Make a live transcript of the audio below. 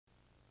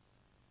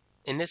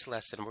In this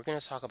lesson, we're going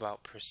to talk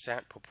about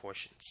percent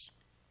proportions.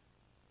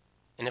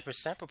 In a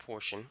percent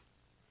proportion,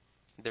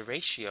 the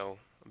ratio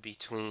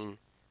between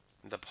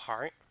the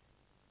part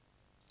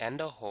and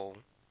the whole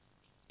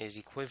is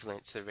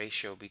equivalent to the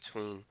ratio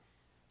between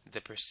the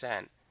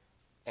percent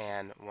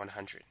and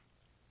 100.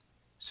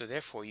 So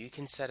therefore, you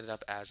can set it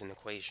up as an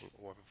equation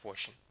or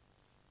proportion.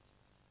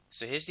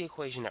 So here's the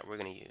equation that we're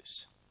going to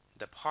use.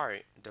 The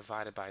part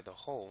divided by the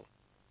whole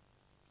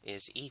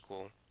is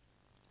equal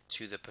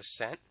to the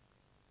percent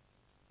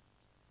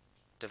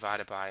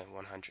divided by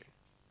 100.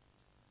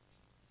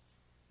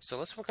 So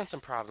let's work on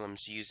some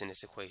problems using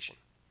this equation.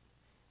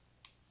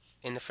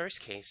 In the first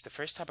case, the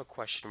first type of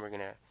question we're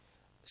going to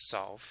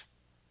solve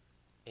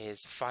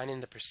is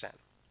finding the percent.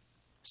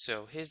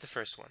 So here's the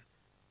first one.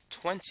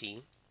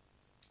 20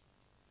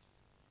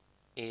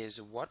 is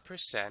what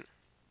percent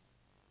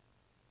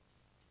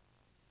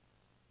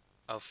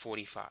of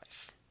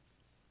 45?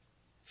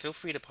 Feel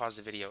free to pause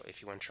the video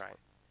if you want to try.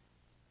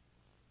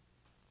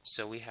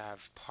 So we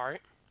have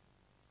part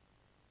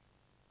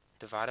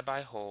divided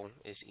by whole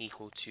is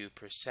equal to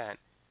percent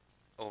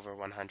over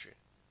 100.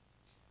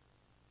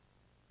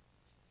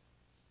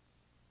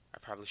 I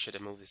probably should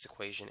have moved this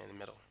equation in the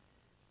middle.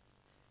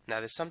 Now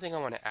there's something I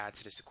want to add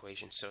to this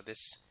equation, so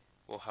this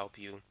will help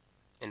you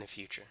in the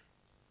future.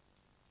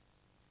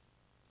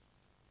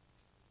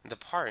 The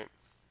part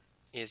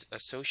is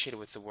associated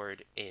with the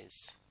word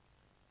is,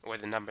 or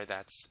the number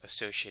that's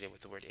associated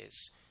with the word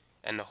is,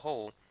 and the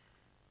whole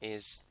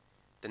is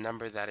the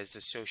number that is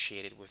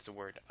associated with the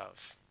word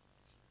of.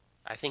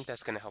 I think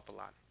that's going to help a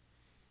lot.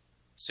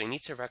 So you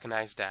need to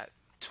recognize that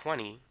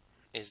 20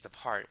 is the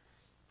part,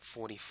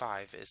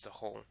 45 is the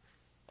whole,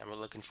 and we're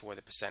looking for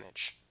the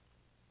percentage.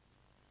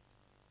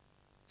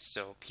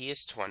 So P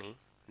is 20,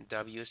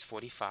 W is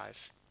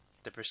 45.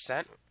 The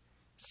percent,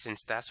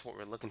 since that's what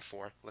we're looking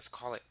for, let's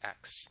call it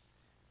X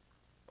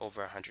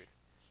over 100.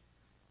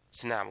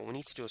 So now what we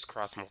need to do is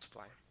cross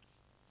multiply.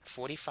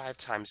 45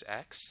 times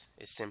X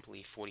is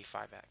simply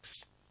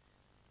 45X.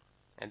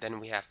 And then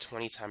we have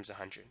 20 times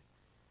 100,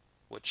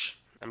 which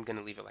I'm going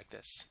to leave it like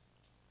this.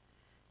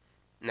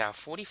 Now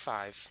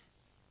 45,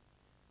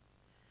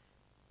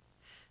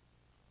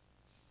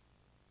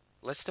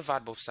 let's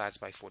divide both sides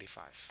by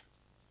 45.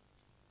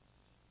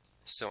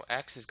 So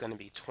X is going to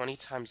be 20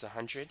 times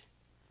 100,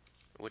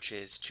 which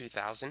is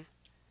 2,000,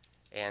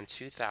 and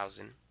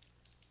 2,000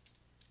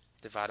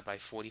 divided by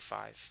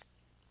 45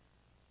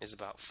 is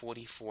about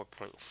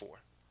 44.4.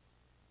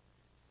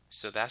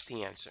 So that's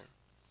the answer.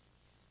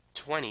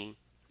 20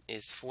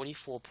 is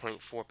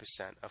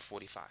 44.4% of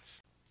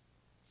 45.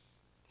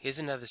 Here's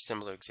another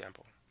similar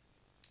example.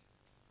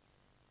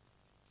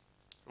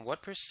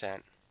 What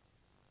percent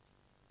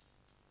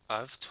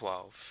of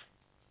 12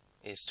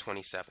 is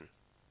 27?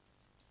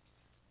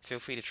 Feel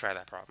free to try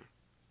that problem.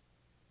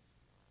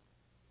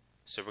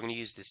 So we're going to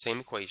use the same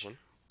equation.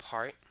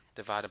 Part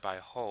divided by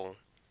whole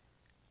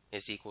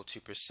is equal to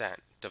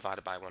percent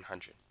divided by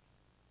 100.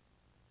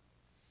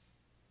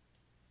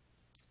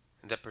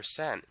 The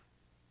percent,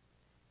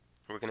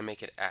 we're going to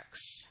make it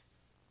X.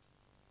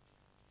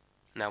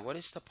 Now what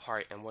is the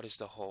part and what is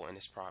the whole in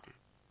this problem?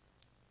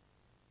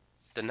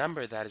 The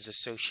number that is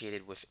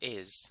associated with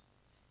is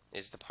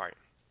the part.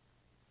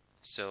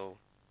 So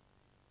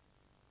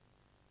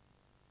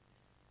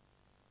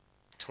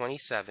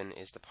 27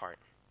 is the part.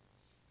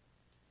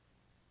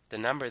 The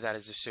number that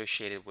is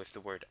associated with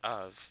the word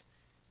of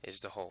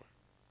is the whole.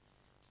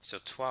 So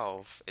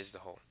 12 is the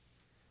whole.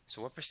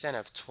 So what percent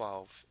of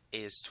 12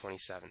 is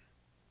 27?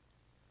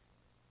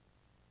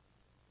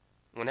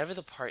 Whenever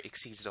the part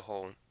exceeds the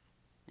whole,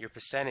 your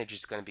percentage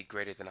is going to be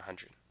greater than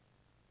 100.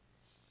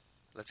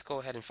 Let's go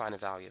ahead and find the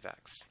value of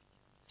X.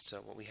 So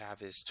what we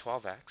have is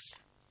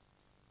 12X,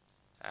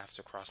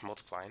 after cross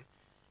multiplying,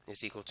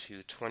 is equal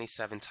to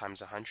 27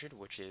 times 100,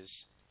 which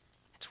is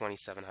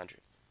 2,700.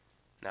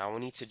 Now all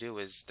we need to do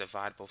is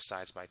divide both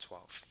sides by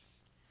 12.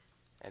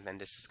 And then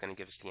this is going to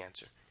give us the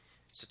answer.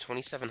 So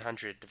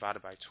 2,700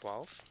 divided by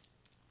 12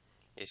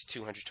 is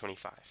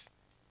 225.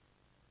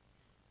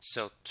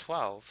 So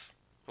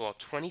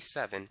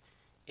 27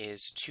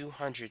 is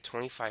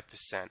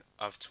 225%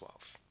 of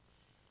 12.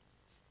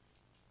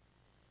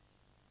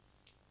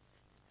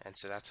 And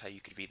so that's how you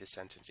could read the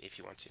sentence if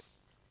you want to.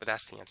 But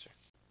that's the answer.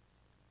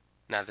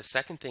 Now the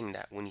second thing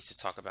that we need to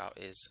talk about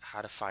is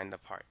how to find the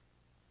part.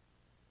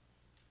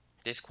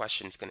 This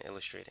question is going to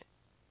illustrate it.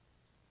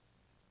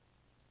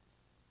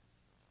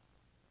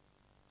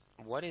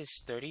 What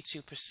is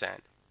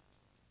 32%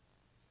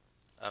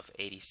 of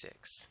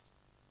 86?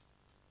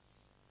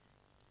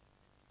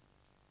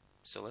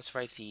 So let's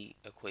write the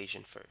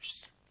equation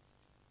first.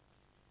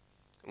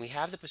 We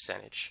have the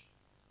percentage,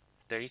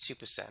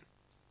 32%.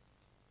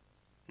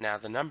 Now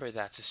the number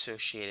that's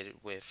associated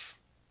with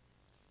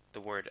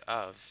the word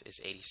of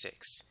is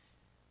 86,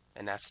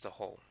 and that's the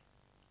whole.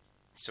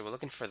 So we're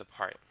looking for the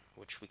part,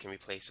 which we can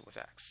replace it with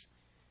X.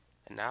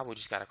 And now we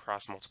just got to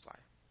cross multiply.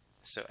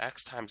 So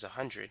X times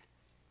 100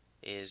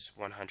 is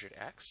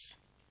 100X,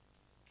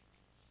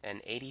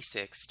 and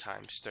 86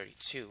 times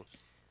 32,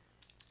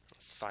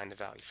 let's find the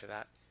value for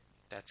that,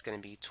 That's going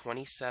to be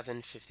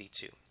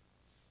 2752.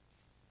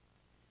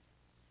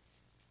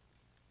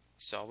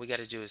 So all we got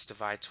to do is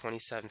divide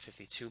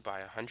 2752 by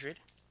 100,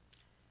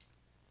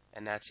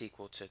 and that's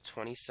equal to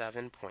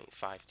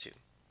 27.52.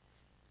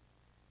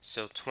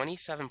 So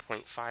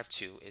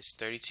 27.52 is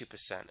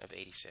 32% of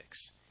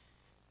 86,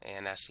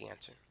 and that's the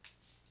answer.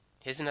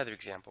 Here's another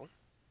example.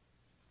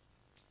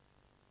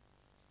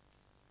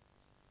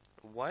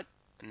 What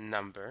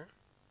number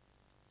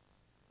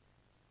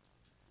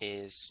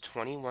is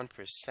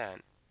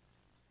 21%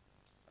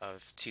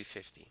 of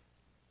 250?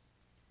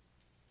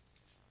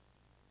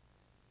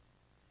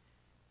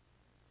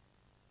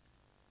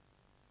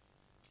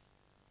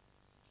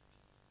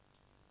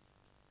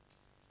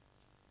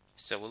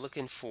 So we're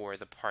looking for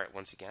the part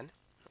once again.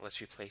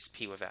 Let's replace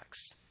p with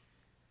x.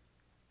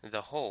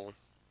 The whole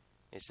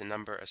is the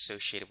number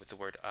associated with the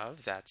word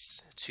of,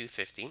 that's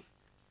 250.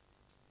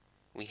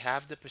 We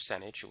have the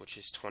percentage, which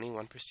is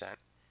 21%,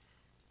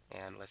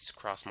 and let's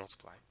cross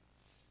multiply.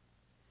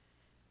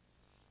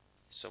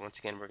 So once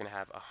again, we're going to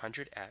have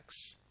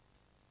 100x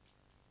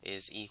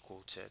is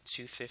equal to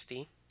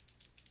 250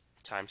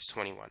 times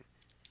 21.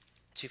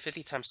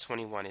 250 times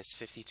 21 is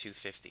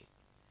 5250.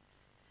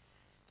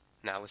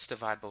 Now let's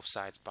divide both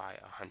sides by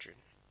 100.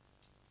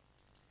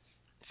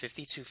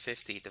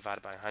 5250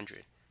 divided by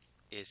 100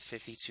 is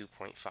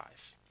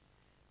 52.5.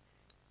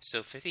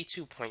 So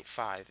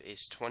 52.5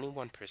 is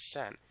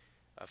 21%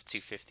 of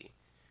 250.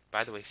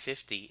 By the way,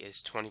 50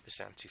 is 20%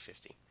 of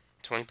 250.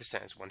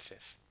 20% is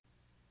 1/5.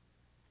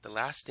 The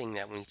last thing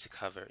that we need to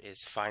cover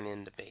is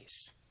finding the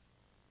base.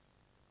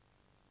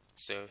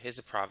 So here's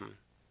a problem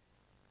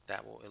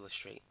that will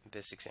illustrate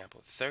this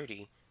example.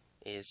 30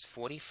 is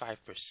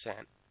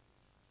 45%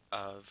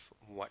 of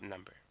what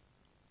number?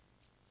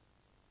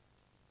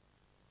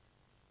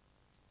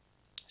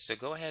 So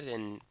go ahead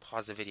and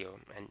pause the video,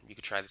 and you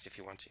can try this if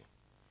you want to.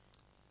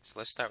 So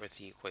let's start with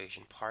the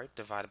equation. Part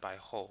divided by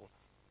whole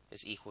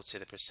is equal to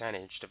the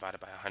percentage divided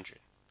by 100.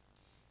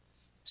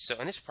 So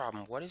in this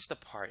problem, what is the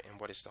part and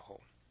what is the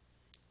whole?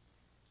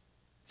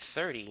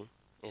 30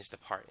 is the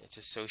part. It's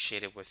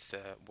associated with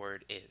the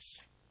word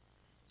is.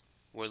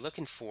 We're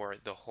looking for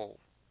the whole,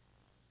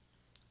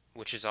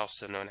 which is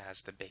also known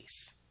as the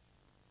base.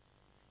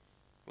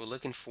 We're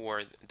looking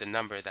for the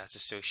number that's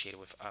associated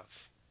with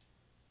of.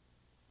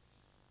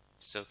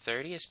 So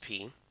 30 is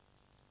p,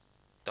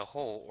 the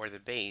whole or the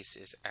base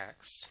is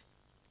x,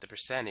 the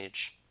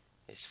percentage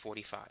is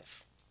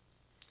 45.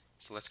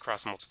 So let's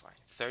cross multiply.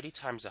 30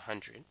 times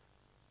 100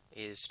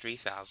 is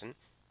 3000,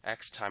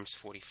 x times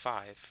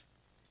 45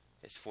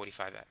 is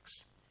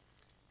 45x.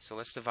 So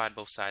let's divide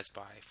both sides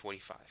by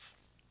 45.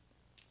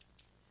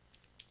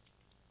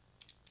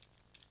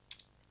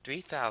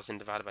 3000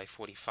 divided by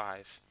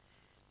 45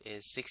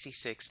 is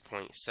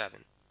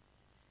 66.7.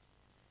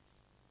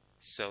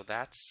 So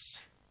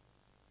that's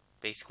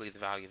basically the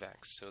value of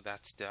x. So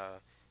that's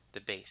the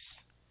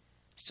base.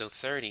 So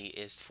 30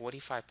 is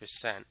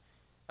 45%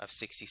 of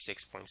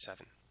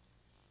 66.7.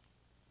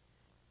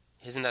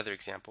 Here's another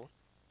example.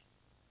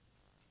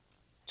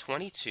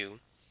 22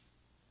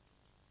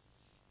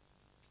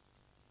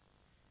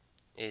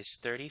 is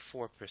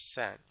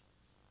 34%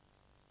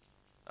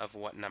 of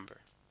what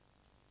number?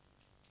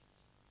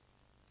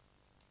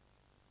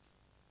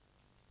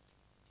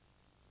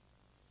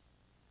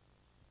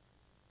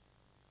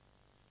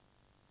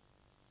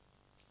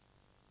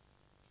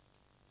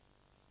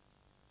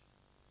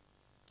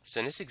 So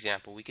in this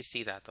example, we can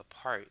see that the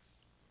part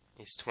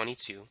is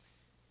 22,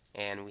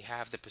 and we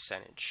have the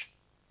percentage,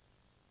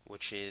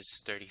 which is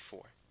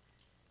 34.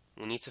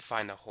 We need to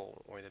find the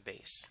whole, or the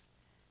base.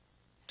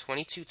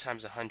 22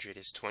 times 100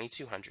 is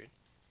 2200,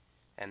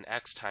 and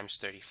x times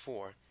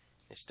 34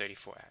 is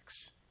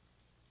 34x.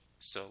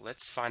 So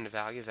let's find the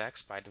value of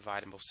x by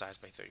dividing both sides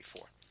by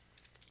 34.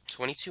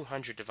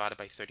 2200 divided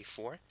by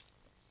 34,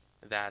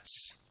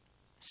 that's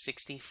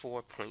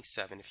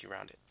 64.7 if you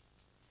round it.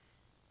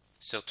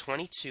 So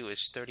 22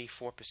 is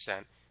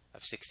 34%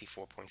 of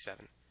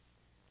 64.7.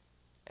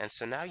 And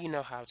so now you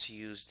know how to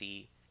use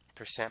the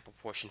percent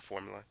proportion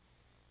formula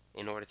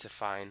in order to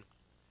find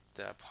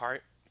the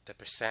part, the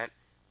percent,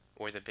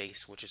 or the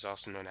base, which is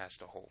also known as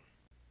the whole.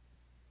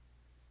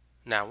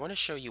 Now I want to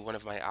show you one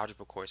of my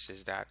algebra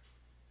courses that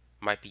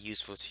might be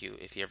useful to you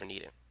if you ever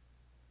need it.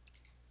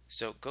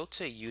 So go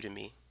to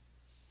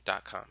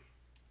udemy.com.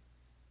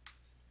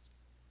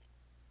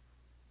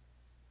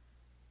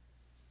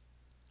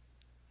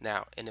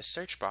 Now, in the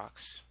search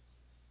box,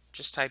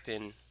 just type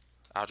in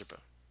algebra,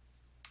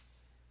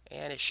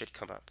 and it should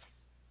come up.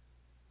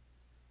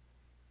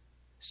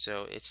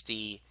 So it's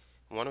the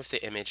one with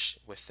the image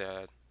with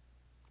the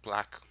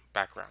black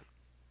background.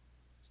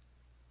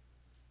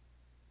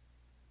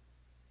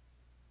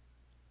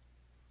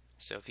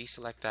 So if you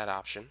select that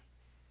option,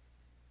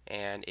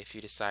 and if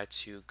you decide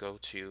to go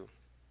to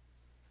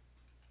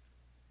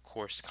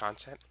course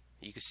content,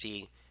 you can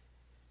see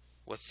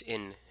what's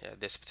in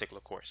this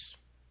particular course.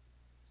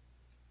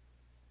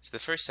 So the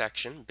first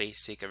section,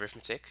 basic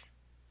arithmetic,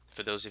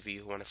 for those of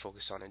you who want to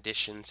focus on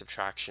addition,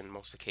 subtraction,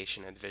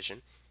 multiplication, and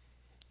division.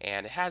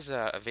 and it has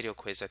a video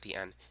quiz at the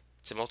end.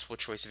 It's a multiple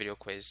choice video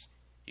quiz.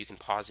 You can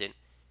pause it,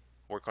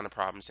 work on the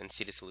problems, and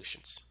see the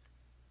solutions.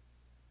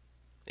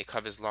 It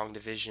covers long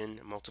division,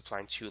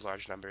 multiplying two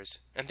large numbers,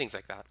 and things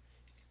like that.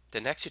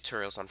 The next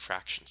tutorial is on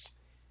fractions.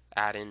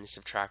 Adding,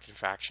 subtracting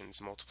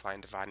fractions,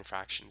 multiplying, dividing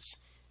fractions,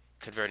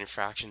 converting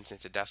fractions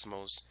into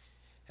decimals,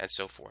 and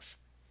so forth.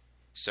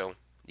 So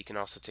you can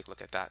also take a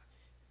look at that.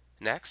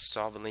 Next,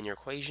 solving linear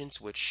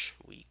equations, which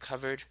we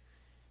covered,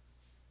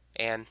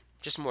 and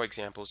just more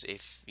examples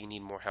if you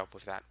need more help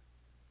with that.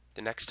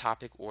 The next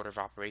topic, order of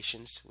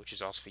operations, which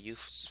is also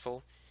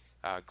useful.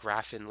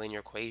 Graphing linear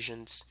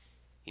equations.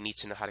 You need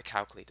to know how to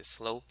calculate the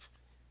slope.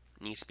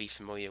 You need to be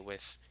familiar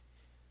with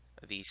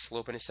the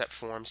slope-intercept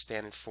form,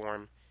 standard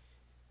form,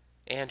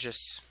 and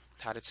just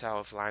how to tell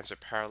if lines are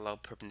parallel,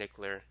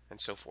 perpendicular,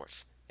 and so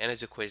forth. And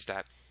there's a quiz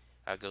that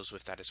goes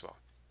with that as well.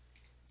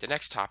 The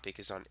next topic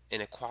is on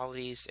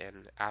inequalities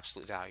and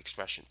absolute value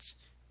expressions,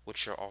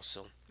 which are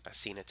also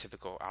seen in a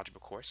typical algebra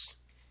course.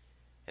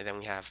 And then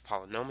we have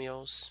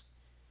polynomials,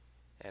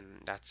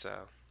 and that's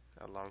a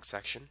long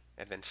section.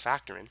 And then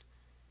factoring,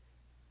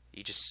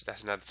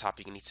 that's another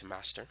topic you need to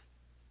master.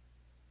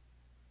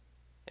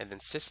 And then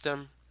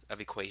system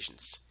of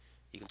equations.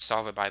 You can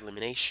solve it by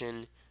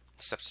elimination,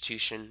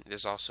 substitution.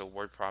 There's also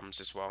word problems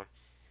as well.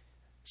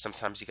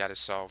 Sometimes you got to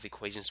solve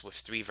equations with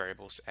three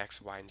variables,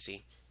 x, y, and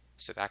z.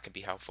 So that could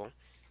be helpful.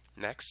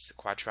 Next,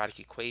 quadratic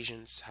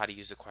equations, how to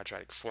use the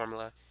quadratic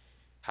formula,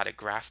 how to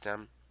graph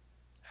them,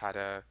 how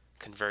to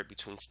convert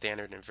between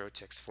standard and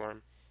vertex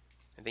form.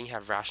 And then you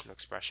have rational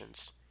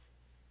expressions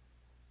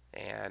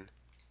and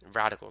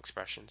radical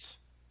expressions,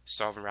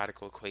 solving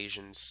radical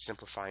equations,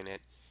 simplifying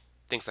it,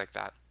 things like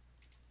that.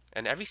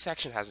 And every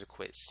section has a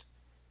quiz,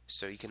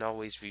 so you can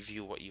always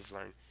review what you've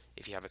learned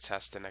if you have a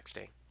test the next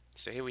day.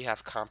 So here we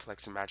have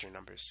complex imaginary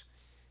numbers.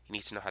 You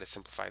need to know how to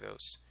simplify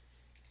those.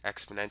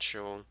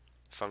 Exponential,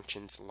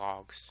 functions,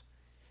 logs.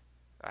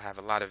 I have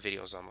a lot of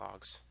videos on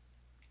logs.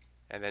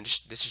 And then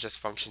this is just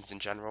functions in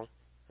general.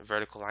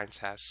 Vertical line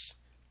tests,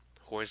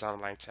 horizontal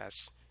line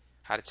tests,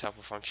 how to tell if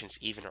a function is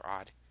even or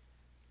odd.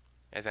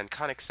 And then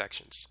conic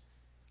sections,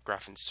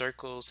 graphing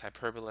circles,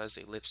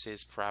 hyperbolas,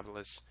 ellipses,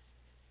 parabolas,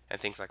 and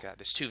things like that.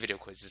 There's two video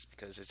quizzes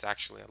because it's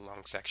actually a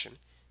long section.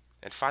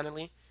 And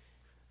finally,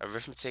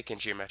 arithmetic and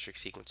geometric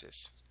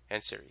sequences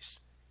and series.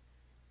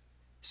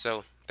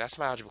 So that's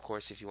my algebra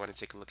course if you want to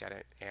take a look at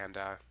it, and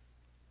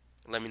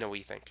let me know what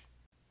you think.